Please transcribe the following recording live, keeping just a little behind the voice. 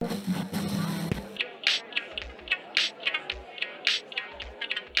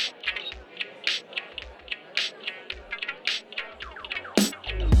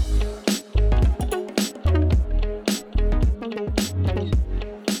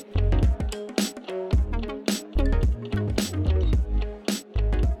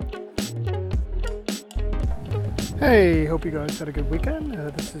Hey, hope you guys had a good weekend.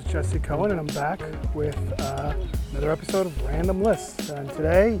 This is Jesse Cohen, and I'm back with another episode of Random Lists. And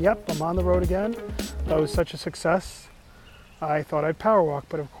today, I'm on the road again. That was such a success. I thought I'd power walk,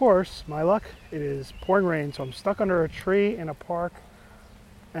 but of course, my luck, it is pouring rain, so I'm stuck under a tree in a park,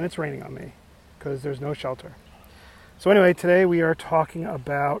 and it's raining on me because there's no shelter. So anyway, today we are talking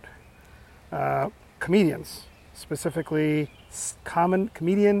about comedians, specifically common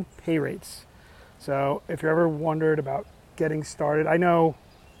comedian pay rates. So if you're ever wondered about getting started, I know,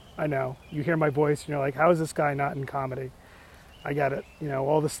 you hear my voice and you're like, how is this guy not in comedy? I get it. You know,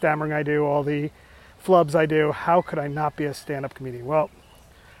 all the stammering I do, all the flubs I do, how could I not be a stand-up comedian? Well,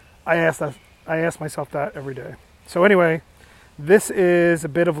 I ask myself that every day. So anyway, this is a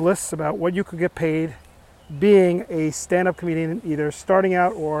bit of lists about what you could get paid being a stand-up comedian, either starting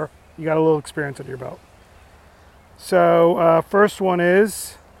out or you got a little experience under your belt. So first one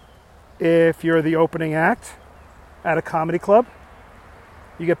is, if you're the opening act at a comedy club,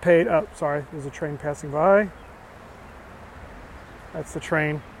 you get paid. Oh, sorry, there's a train passing by. That's the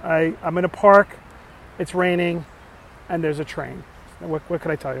train. I'm in a park, it's raining, and there's a train. What could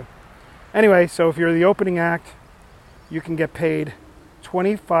I tell you? Anyway, so if you're the opening act, you can get paid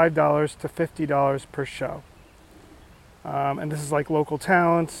 $25 to $50 per show. And this is like local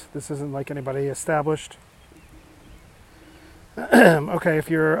talent. This isn't like anybody established. Okay, if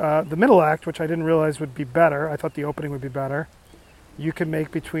you're the middle act, which I didn't realize would be better, I thought the opening would be better, you can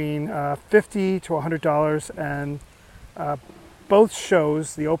make between $50 to $100, and both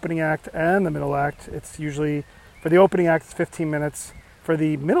shows, the opening act and the middle act, it's usually, for the opening act, it's 15 minutes. For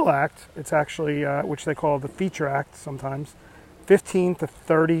the middle act, it's actually, which they call the feature act sometimes, 15 to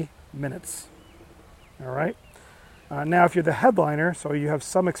 30 minutes. All right? Now, if you're the headliner, so you have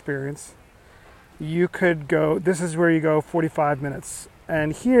some experience, you could go, this is where you go 45 minutes.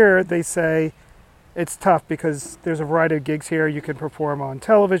 And here they say it's tough because there's a variety of gigs here. You can perform on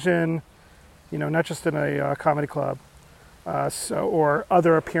television, not just in a comedy club, or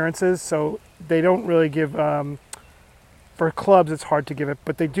other appearances. So they don't really give, for clubs it's hard to give it,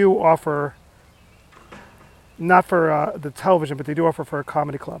 but they do offer, not for the television, but they do offer for a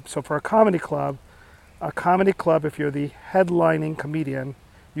comedy club. So for a comedy club, if you're the headlining comedian,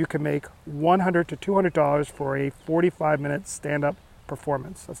 you can make $100 to $200 for a 45-minute stand-up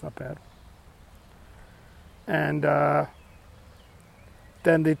performance. That's not bad. And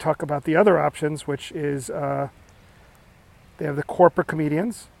then they talk about the other options, which is they have the corporate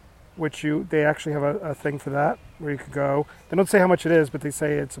comedians, which they actually have a thing for that, where you could go. They don't say how much it is, but they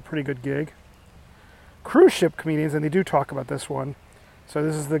say it's a pretty good gig. Cruise ship comedians, and they do talk about this one. So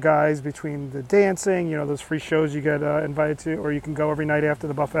this is the guys between the dancing, those free shows you get invited to, or you can go every night after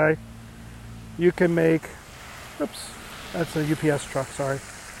the buffet. You can make, that's a UPS truck, sorry.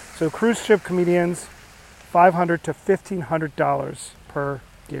 So cruise ship comedians, $500 to $1,500 per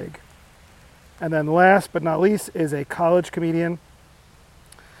gig. And then last but not least is a college comedian.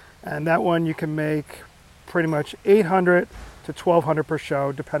 And that one you can make pretty much $800 to $1,200 per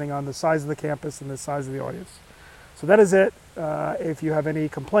show, depending on the size of the campus and the size of the audience. So that is it. If you have any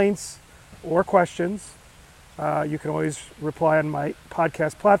complaints or questions, you can always reply on my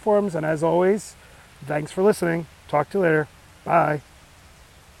podcast platforms. And as always, thanks for listening. Talk to you later. Bye.